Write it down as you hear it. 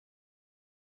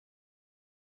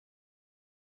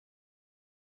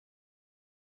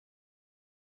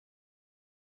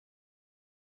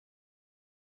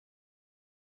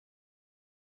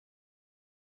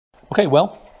Okay,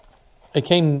 well,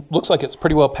 looks like it's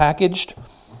pretty well packaged.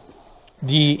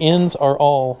 The ends are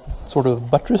all sort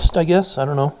of buttressed, I guess. I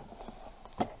don't know.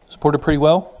 Supported pretty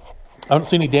well. I don't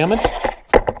see any damage.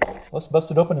 Let's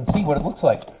bust it open and see what it looks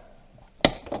like.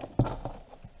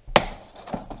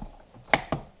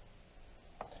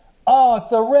 Oh,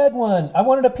 it's a red one. I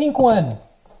wanted a pink one.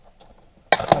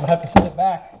 I'm gonna have to send it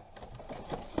back.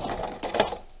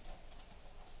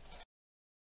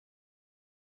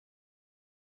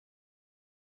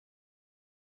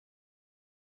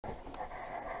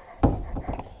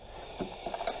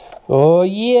 Oh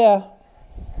yeah.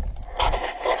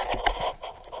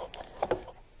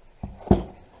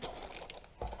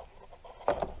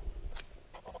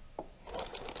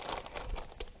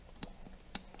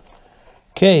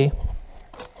 Okay.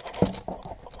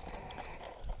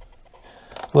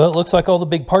 Well, it looks like all the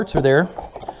big parts are there.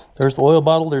 There's the oil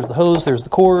bottle, there's the hose, there's the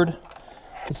cord.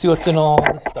 Let's see what's in all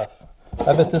this stuff.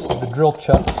 I bet this is the drill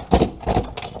chuck.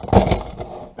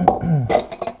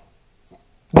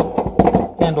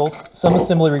 Handles, some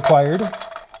assembly required.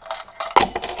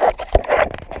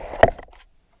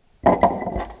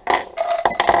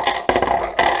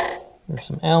 There's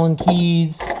some Allen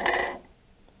keys.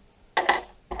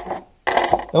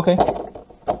 Okay,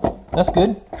 that's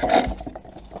good.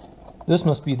 This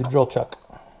must be the drill chuck.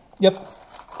 Yep.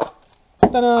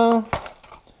 Ta-da!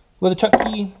 With a chuck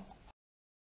key.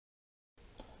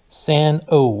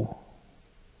 SANOU.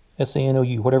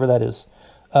 S-A-N-O-U, whatever that is.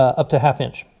 Up to 1/2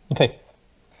 inch. Okay,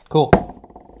 cool.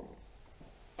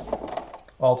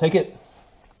 I'll take it.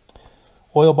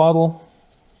 Oil bottle.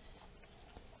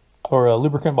 Or a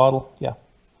lubricant bottle, yeah.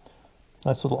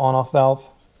 Nice little on-off valve.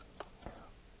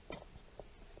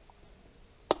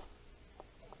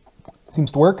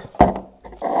 Seems to work.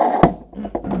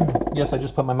 Yes, I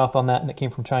just put my mouth on that and it came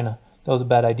from China. That was a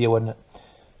bad idea, wasn't it?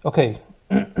 Okay,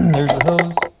 there's the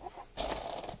hose.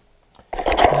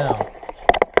 Now,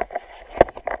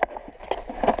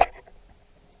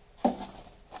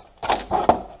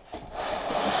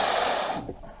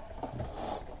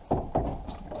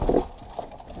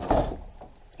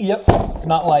 yep, it's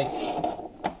not light.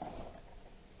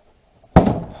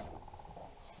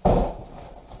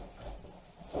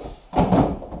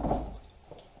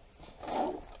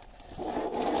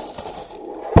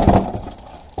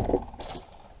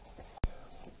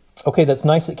 Okay, that's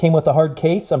nice. It came with a hard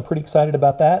case. I'm pretty excited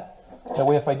about that. That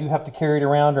way if I do have to carry it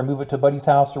around or move it to a buddy's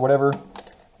house or whatever.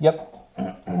 Yep.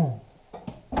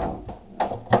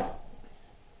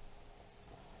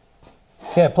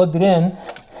 Okay, I plugged it in.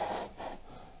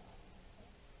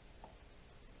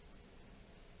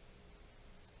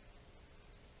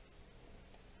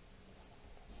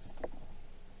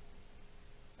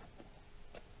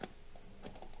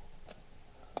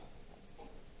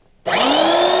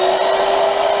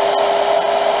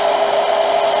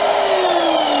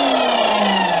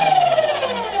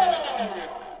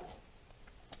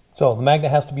 So the magnet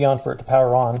has to be on for it to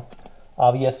power on,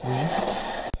 obviously.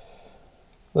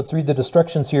 Let's read the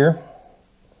instructions here.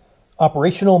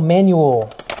 Operational manual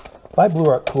by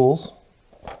BlueRock Tools.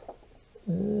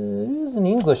 It is in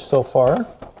English so far.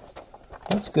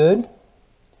 That's good.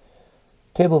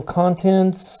 Table of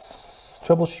contents,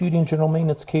 troubleshooting, general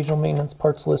maintenance, occasional maintenance,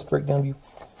 parts list, breakdown view.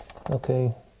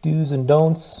 Okay, do's and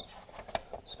don'ts,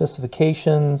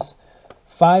 specifications.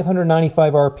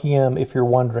 595 RPM if you're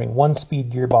wondering.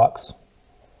 1-speed gearbox.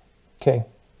 Okay.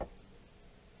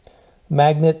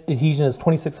 Magnet adhesion is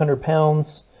 2,600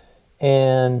 pounds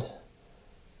and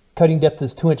cutting depth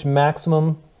is 2-inch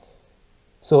maximum.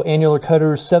 So annular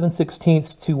cutters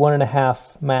 7/16 to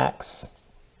 1.5 max.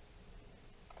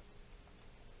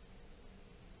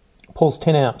 Pulls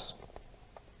 10 amps.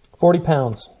 40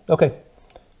 pounds. Okay,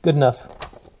 good enough.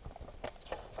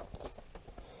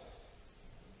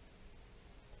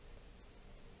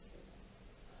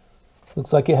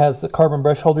 Looks like it has a carbon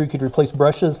brush holder. You could replace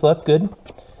brushes, so that's good.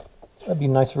 That'd be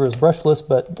nice if it was brushless,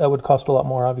 but that would cost a lot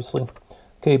more, obviously.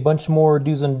 Okay, a bunch more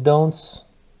do's and don'ts,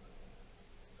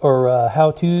 or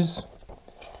how-tos.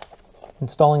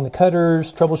 Installing the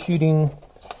cutters, troubleshooting,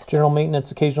 general maintenance,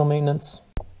 occasional maintenance.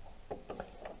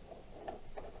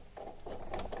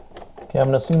 Okay, I'm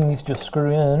going to assume these just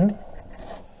screw in.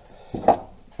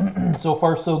 So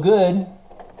far, so good.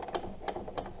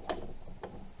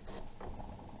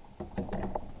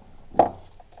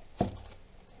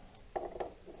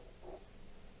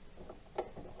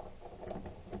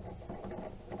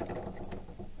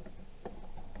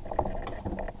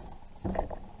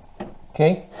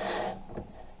 Okay.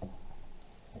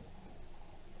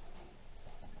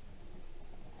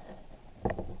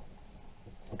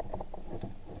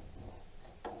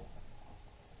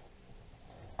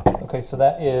 Okay, so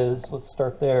that is, let's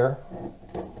start there.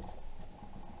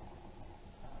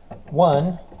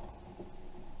 1,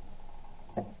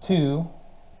 2,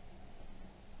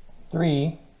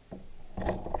 3.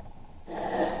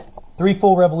 3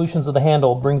 full revolutions of the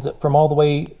handle brings it from all the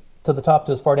way to the top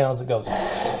to as far down as it goes.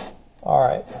 All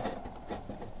right.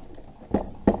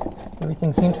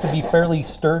 Everything seems to be fairly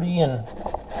sturdy and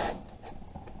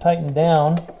tightened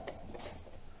down.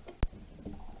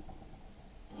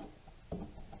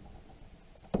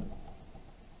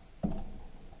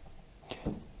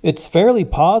 It's fairly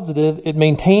positive. It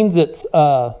maintains its,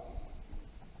 it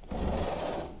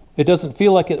doesn't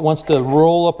feel like it wants to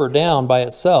roll up or down by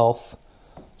itself.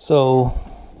 So,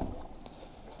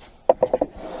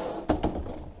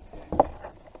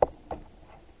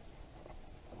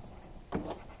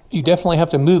 you definitely have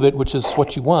to move it, which is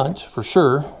what you want for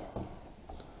sure.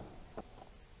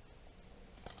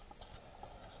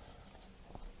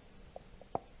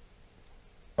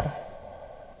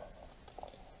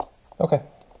 Okay.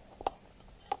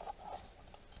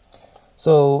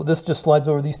 So this just slides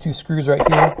over these 2 screws right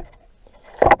here.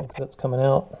 If that's coming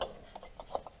out.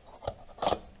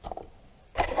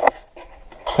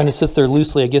 Kind of sits there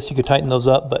loosely. I guess you could tighten those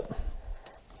up, but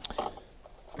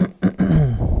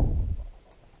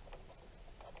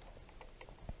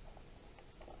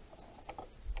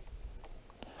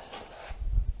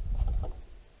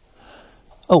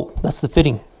oh, that's the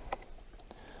fitting.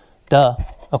 Duh.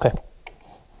 Okay.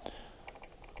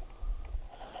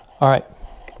 All right.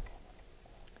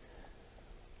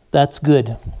 That's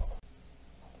good.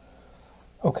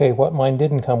 Okay, what mine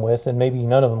didn't come with, and maybe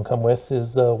none of them come with,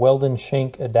 is a Weldon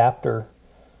shank adapter.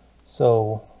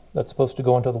 So that's supposed to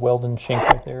go into the Weldon shank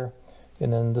right there,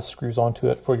 and then this screws onto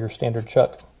it for your standard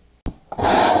chuck.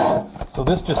 So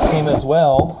this just came as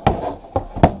well.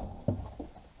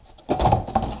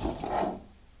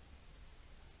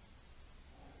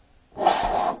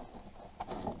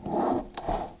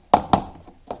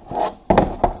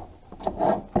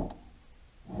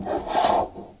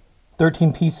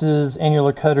 "13 pieces,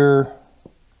 annular cutter,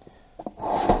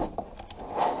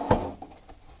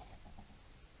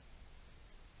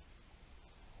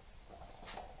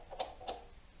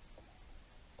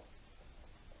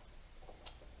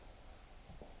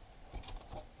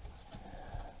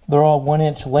 they're all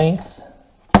 1-inch length,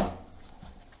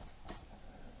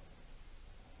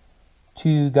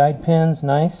 2 guide pins,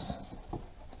 nice,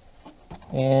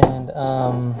 and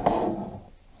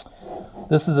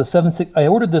this is a 7/6. I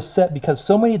ordered this set because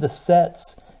so many of the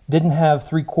sets didn't have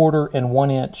 3/4 and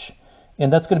 1-inch,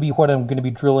 and that's going to be what I'm going to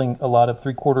be drilling a lot of,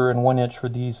 3/4 and 1-inch for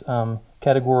these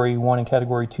category 1 and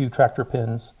category 2 tractor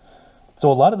pins. So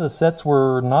a lot of the sets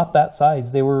were not that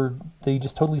size. They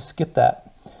just totally skipped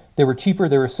that. They were cheaper.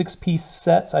 They were 6-piece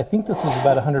sets. I think this was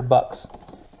about $100.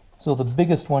 So the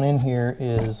biggest one in here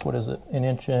is, what is it? 1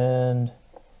 inch and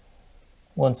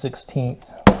 1/16.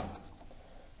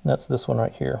 That's this one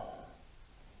right here.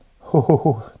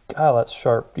 Oh, God, that's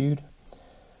sharp, dude.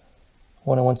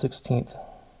 1 and 1/16.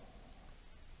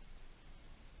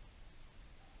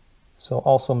 So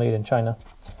also made in China.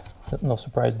 No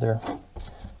surprise there.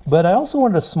 But I also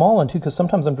wanted a small one too, because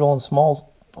sometimes I'm drilling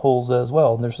small holes as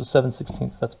well. And there's a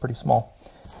 7/16. That's pretty small.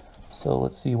 So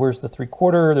let's see, where's the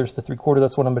 3/4? There's the 3/4.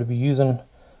 That's what I'm going to be using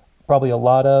probably a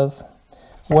lot of.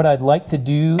 What I'd like to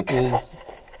do is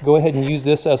go ahead and use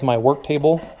this as my work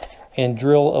table and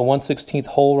drill a 1/16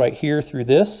 hole right here through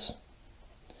this.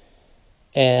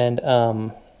 And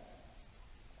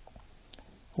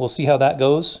we'll see how that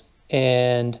goes.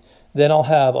 And then I'll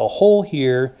have a hole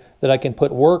here that I can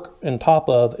put work on top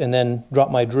of and then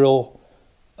drop my drill,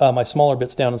 my smaller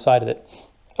bits down inside of it.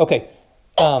 Okay,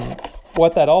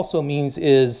 what that also means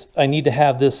is I need to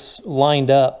have this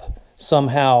lined up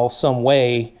somehow, some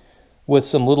way, with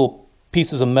some little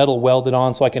pieces of metal welded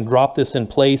on so I can drop this in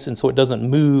place and so it doesn't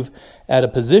move at a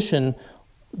position.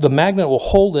 The magnet will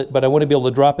hold it, but I want to be able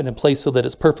to drop it in place so that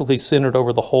it's perfectly centered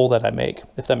over the hole that I make,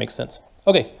 if that makes sense.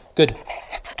 Okay, good.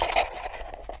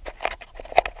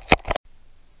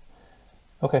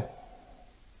 Okay.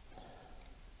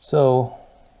 So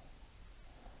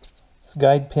this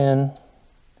guide pin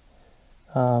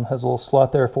has a little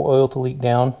slot there for oil to leak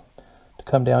down, to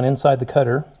come down inside the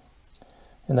cutter.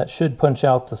 And that should punch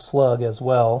out the slug as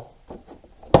well.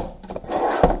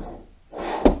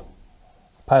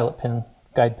 Pilot pin,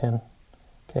 guide pin.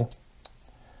 Okay.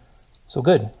 So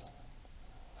good.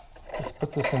 Let's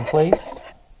put this in place.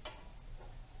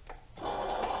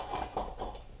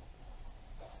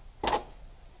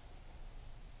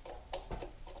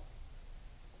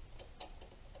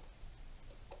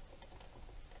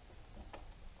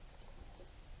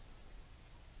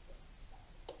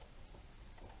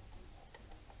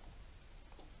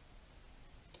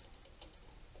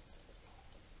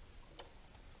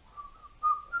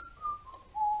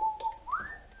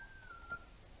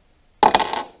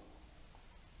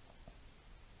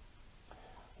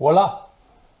 Voila!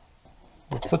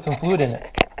 Let's put some fluid in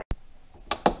it.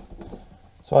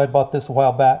 So I bought this a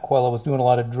while back while I was doing a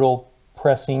lot of drill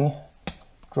pressing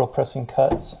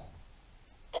cuts.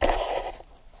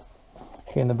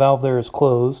 Okay, and the valve there is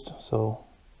closed, so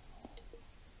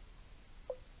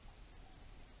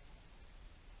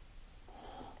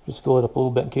just fill it up a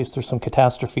little bit in case there's some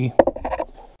catastrophe.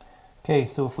 Okay,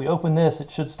 so if we open this,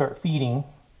 it should start feeding.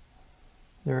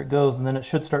 There it goes, and then it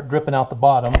should start dripping out the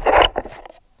bottom.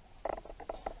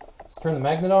 Let's turn the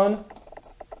magnet on.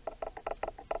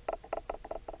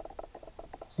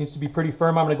 Seems to be pretty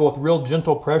firm. I'm going to go with real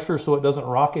gentle pressure so it doesn't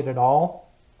rock it at all.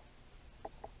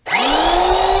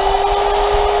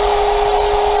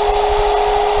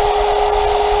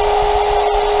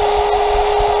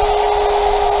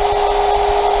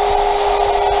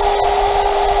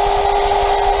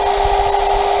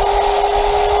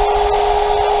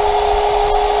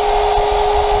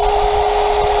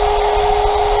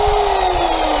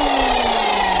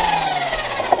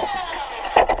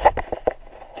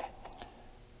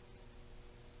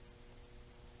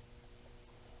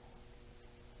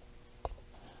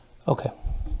 Okay.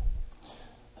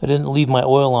 I didn't leave my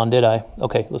oil on, did I?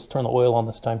 Okay, let's turn the oil on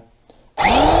this time.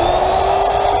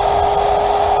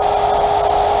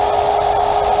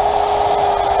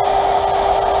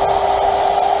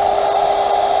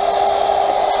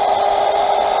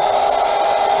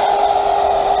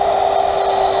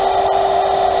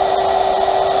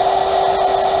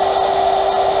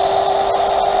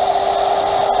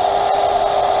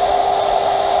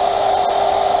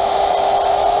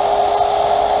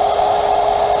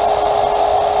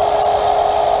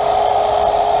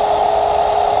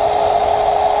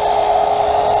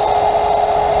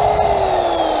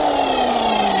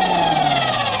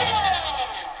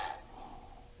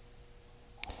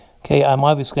 Okay, I'm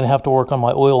obviously going to have to work on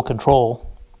my oil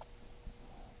control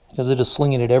because it is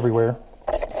slinging it everywhere.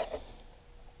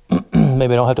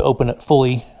 Maybe I don't have to open it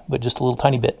fully, but just a little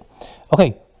tiny bit.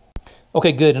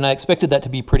 Okay, good, and I expected that to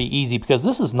be pretty easy because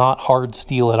this is not hard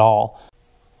steel at all.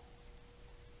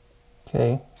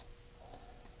 Okay.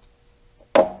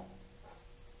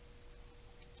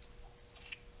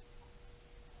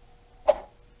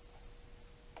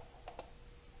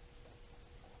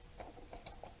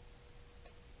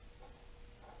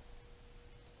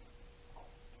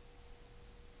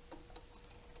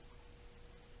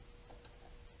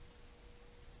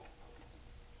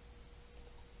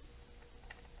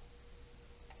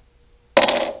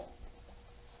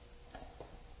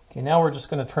 Okay, now we're just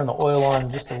going to turn the oil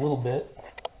on just a little bit.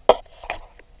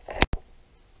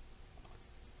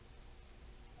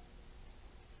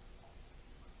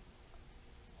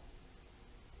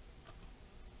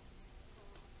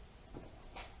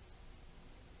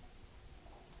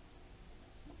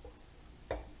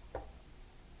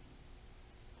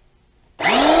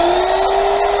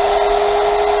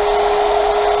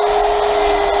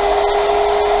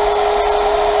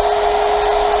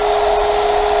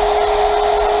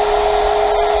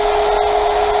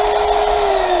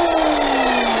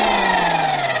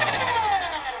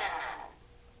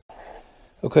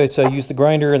 Okay, so I used the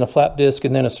grinder and the flap disc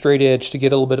and then a straight edge to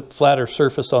get a little bit flatter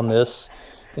surface on this.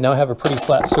 And now I have a pretty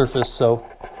flat surface, so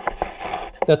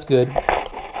that's good.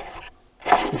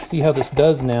 Let's see how this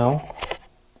does now.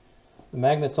 The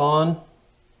magnet's on.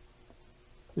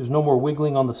 There's no more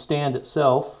wiggling on the stand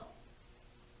itself.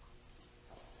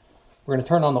 We're going to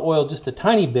turn on the oil just a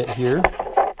tiny bit here.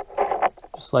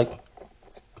 Just like,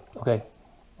 okay,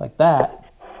 like that.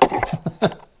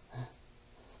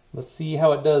 Let's see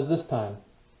how it does this time.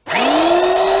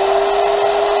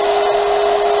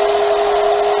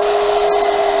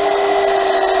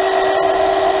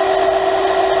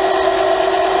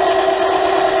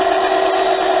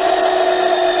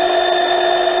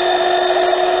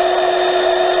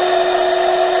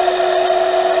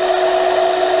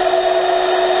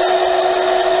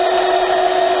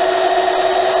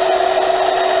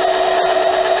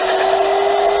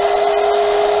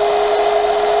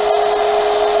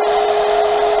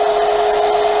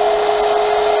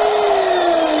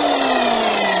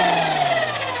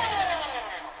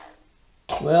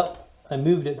 Well, I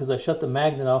moved it because I shut the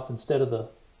magnet off instead of the...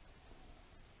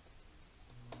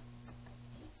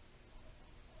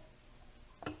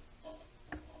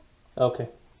 Okay.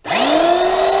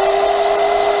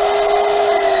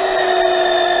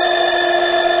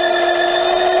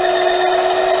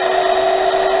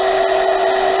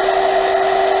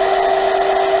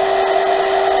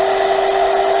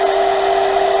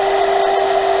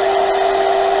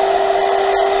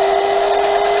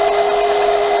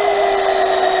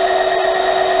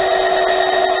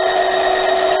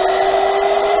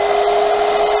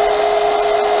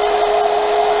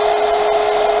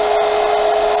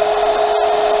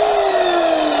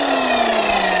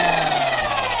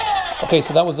 Okay,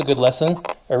 so that was a good lesson.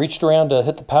 I reached around to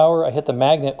hit the power, I hit the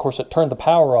magnet. Of course, it turned the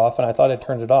power off, and I thought I'd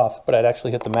turned it off, but I'd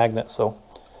actually hit the magnet, so.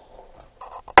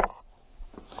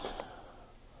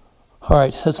 All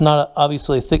right, it's not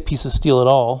obviously a thick piece of steel at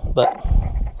all, but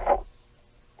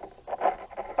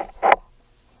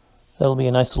that'll be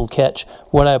a nice little catch.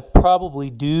 What I probably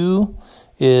do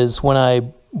is when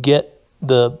I get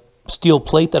the steel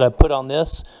plate that I put on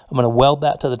this, I'm going to weld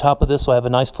that to the top of this so I have a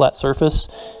nice flat surface.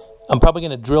 I'm probably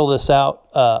going to drill this out,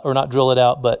 or not drill it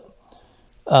out, but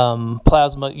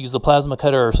use the plasma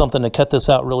cutter or something to cut this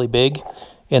out really big.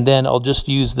 And then I'll just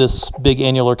use this big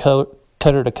annular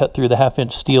cutter to cut through the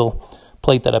 1/2-inch steel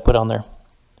plate that I put on there.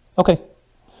 Okay,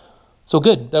 so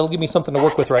good. That'll give me something to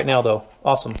work with right now though.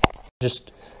 Awesome.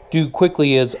 Just do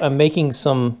quickly is I'm making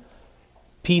some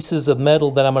pieces of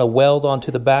metal that I'm going to weld onto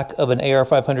the back of an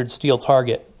AR-500 steel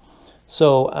target.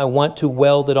 So I want to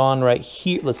weld it on right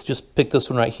here. Let's just pick this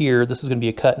one right here. This is going to be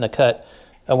a cut and a cut.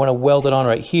 I want to weld it on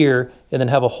right here and then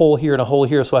have a hole here and a hole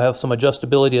here so I have some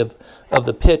adjustability of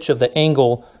the pitch of the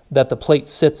angle that the plate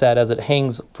sits at as it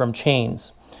hangs from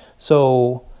chains.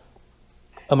 So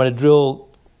I'm going to drill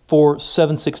 4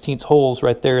 7/16 holes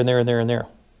right there and there and there and there.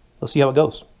 Let's see how it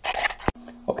goes.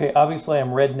 Okay, obviously I'm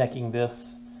rednecking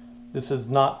this. This is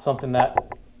not something that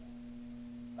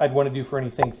I'd want to do for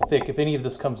anything thick. If any of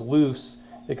this comes loose,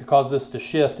 it could cause this to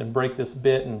shift and break this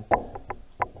bit and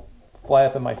fly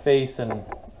up in my face and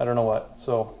I don't know what.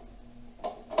 So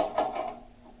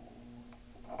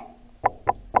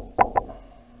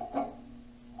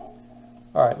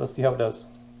all right, let's see how it does.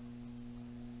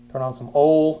 Turn on some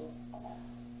oil.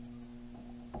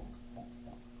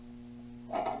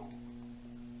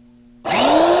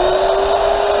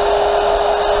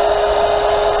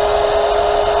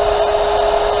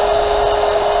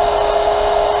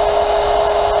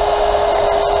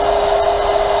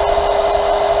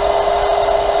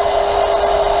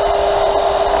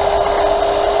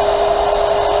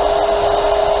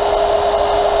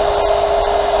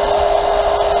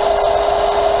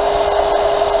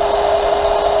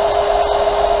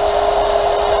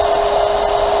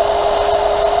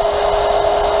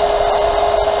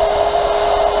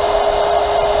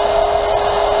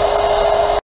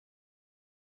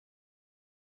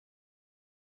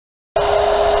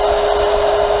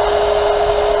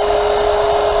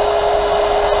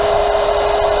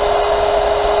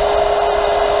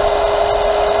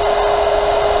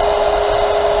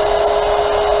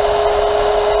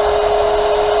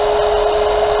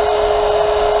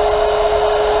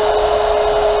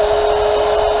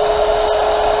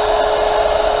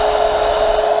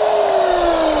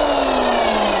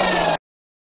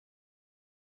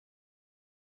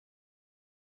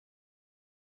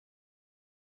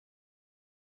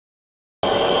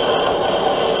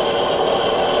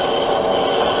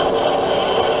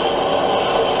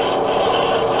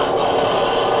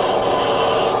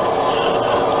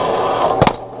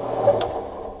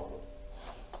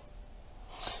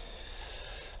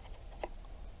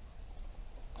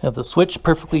 Have the switch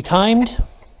perfectly timed.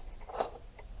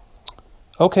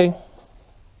 Okay.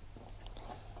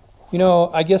 You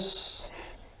know, I guess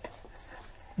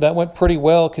that went pretty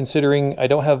well considering I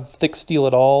don't have thick steel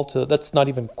at all. That's not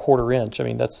even 1/4 inch. I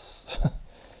mean, that's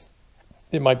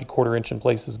it might be 1/4 inch in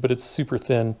places, but it's super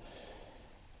thin.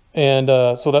 And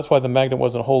so that's why the magnet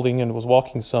wasn't holding and was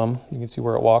walking some. You can see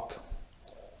where it walked.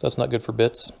 That's not good for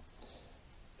bits.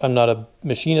 I'm not a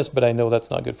machinist, but I know that's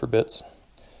not good for bits.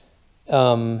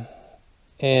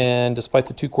 And despite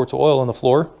the 2 quarts of oil on the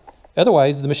floor,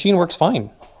 otherwise the machine works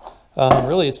fine.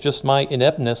 Really, it's just my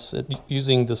ineptness at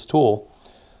using this tool.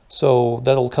 So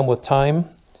that'll come with time.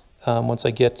 Once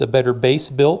I get a better base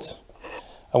built,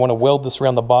 I want to weld this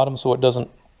around the bottom so it doesn't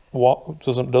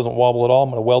wobble at all. I'm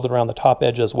going to weld it around the top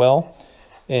edge as well,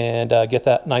 and get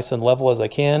that nice and level as I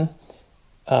can.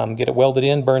 Get it welded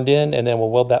in, burned in, and then we'll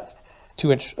weld that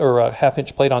 2-inch or a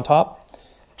 1/2-inch plate on top.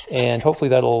 And hopefully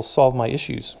that'll solve my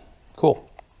issues. Cool.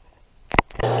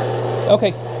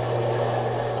 Okay.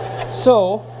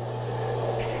 So,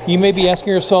 you may be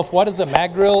asking yourself, what is a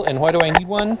mag drill and why do I need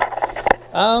one?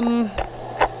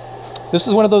 This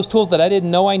is one of those tools that I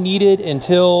didn't know I needed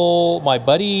until my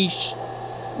buddy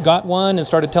got one and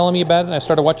started telling me about it, and I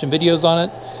started watching videos on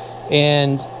it.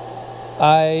 And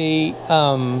I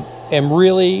am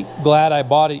really glad I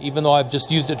bought it, even though I've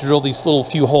just used it to drill these little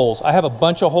few holes. I have a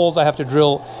bunch of holes I have to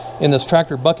drill in this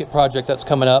tractor bucket project that's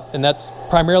coming up, and that's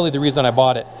primarily the reason I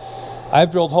bought it.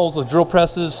 I've drilled holes with drill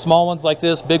presses, small ones like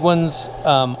this, big ones,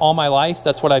 all my life.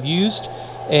 That's what I've used.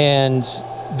 And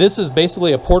this is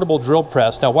basically a portable drill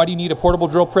press. Now, why do you need a portable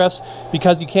drill press?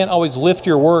 Because you can't always lift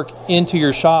your work into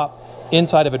your shop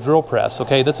inside of a drill press.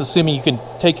 Okay, that's assuming you can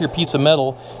take your piece of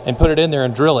metal and put it in there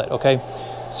and drill it. Okay,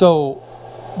 so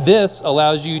this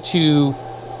allows you to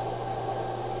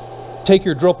take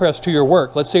your drill press to your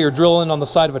work. Let's say you're drilling on the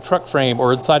side of a truck frame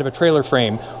or inside of a trailer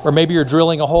frame, or maybe you're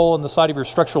drilling a hole in the side of your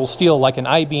structural steel like an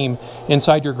I-beam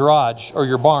inside your garage or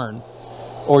your barn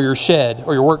or your shed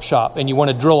or your workshop, and you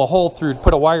want to drill a hole through,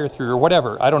 put a wire through or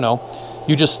whatever, I don't know.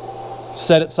 You just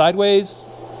set it sideways,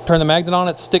 turn the magnet on,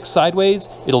 it sticks sideways,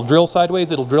 it'll drill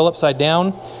sideways, it'll drill upside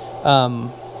down,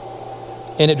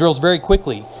 and it drills very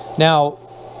quickly. Now,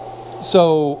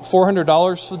 so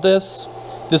 $400 for this.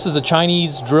 This is a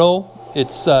Chinese drill.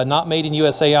 It's not made in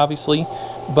USA, obviously,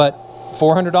 but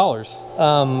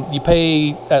 $400. You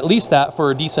pay at least that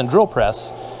for a decent drill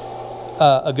press,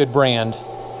 a good brand.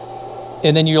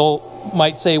 And then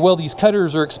might say, well, these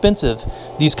cutters are expensive.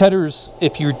 These cutters,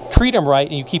 if you treat them right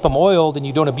and you keep them oiled and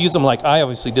you don't abuse them like I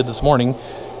obviously did this morning,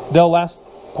 they'll last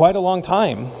quite a long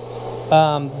time.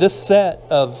 This set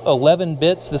of 11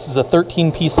 bits, this is a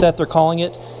 13-piece set they're calling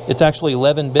it. It's actually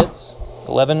 11 bits.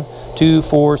 11, 2,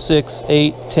 4, 6,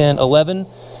 8, 10, 11.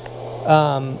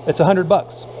 It's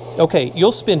 $100. Okay,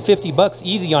 you'll spend $50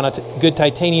 easy on a good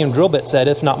titanium drill bit set,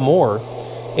 if not more.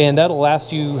 And that'll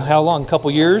last you how long? A couple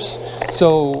years?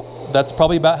 So that's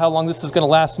probably about how long this is going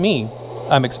to last me,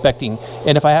 I'm expecting.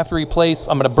 And if I have to replace,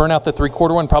 I'm going to burn out the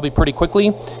 3/4 one probably pretty quickly,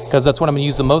 because that's what I'm going to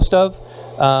use the most of.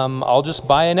 I'll just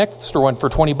buy an extra one for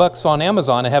 $20 on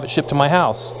Amazon and have it shipped to my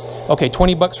house. Okay,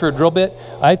 $20 for a drill bit.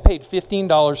 I've paid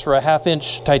 $15 for a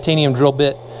 1/2-inch titanium drill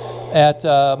bit at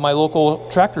my local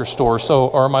tractor store,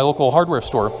 or my local hardware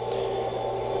store.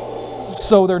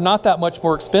 So they're not that much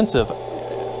more expensive.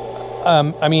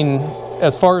 I mean,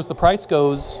 as far as the price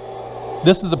goes,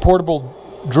 this is a portable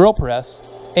drill press,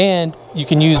 and you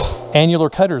can use annular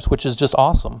cutters, which is just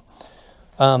awesome.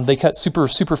 They cut super,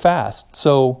 super fast.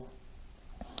 So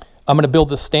I'm going to build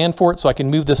this stand for it so I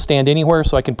can move this stand anywhere,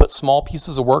 so I can put small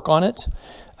pieces of work on it.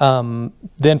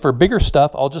 Then for bigger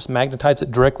stuff, I'll just magnetize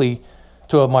it directly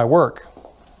to my work.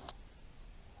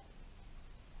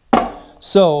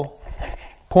 So,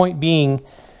 point being,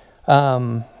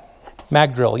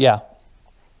 mag drill, yeah.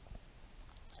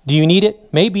 Do you need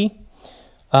it? Maybe.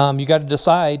 You got to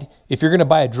decide if you're going to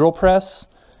buy a drill press.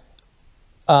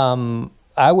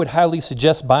 I would highly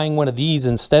suggest buying one of these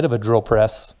instead of a drill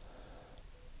press,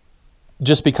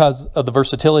 just because of the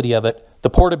versatility of it, the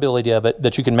portability of it,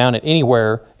 that you can mount it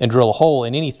anywhere and drill a hole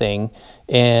in anything,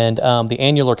 and the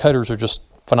annular cutters are just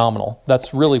phenomenal.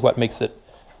 That's really what makes it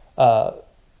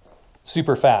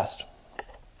super fast.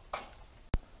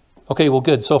 Okay, well,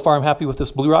 good. So far I'm happy with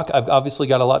this BlueRock. I've obviously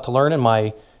got a lot to learn in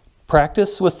my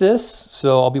practice with this,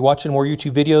 so I'll be watching more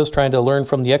YouTube videos trying to learn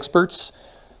from the experts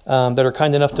that are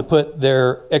kind enough to put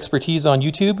their expertise on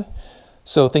YouTube.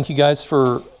 So thank you guys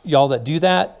for y'all that do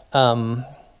that.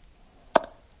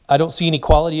 I don't see any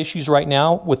quality issues right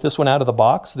now with this one out of the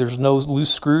box. There's no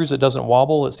loose screws. It doesn't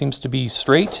wobble. It seems to be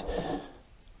straight.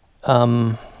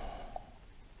 It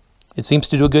seems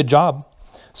to do a good job.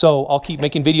 So I'll keep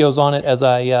making videos on it as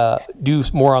I do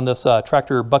more on this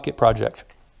tractor bucket project.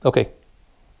 Okay.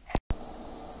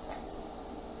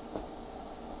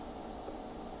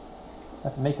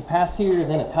 Have to make a pass here,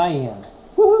 then a tie-in.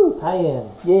 Woohoo!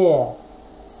 Tie-in. Yeah.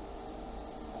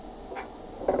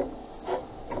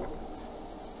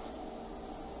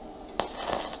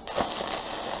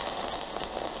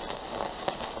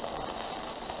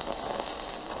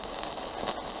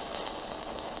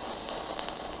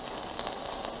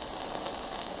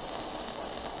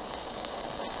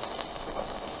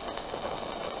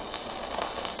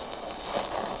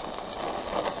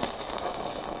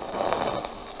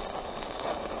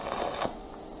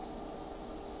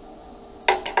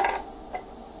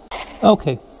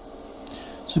 Okay,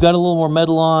 so we got a little more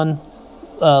metal on,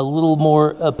 a little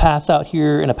more pass out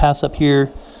here and a pass up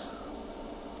here.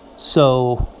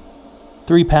 So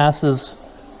 3 passes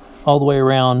all the way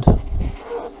around.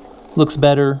 Looks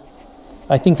better.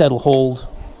 I think that'll hold.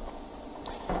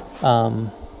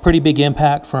 Pretty big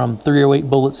impact from 308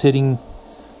 bullets hitting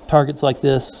targets like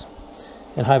this,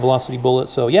 and high velocity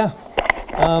bullets. So yeah,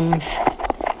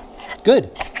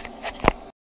 good.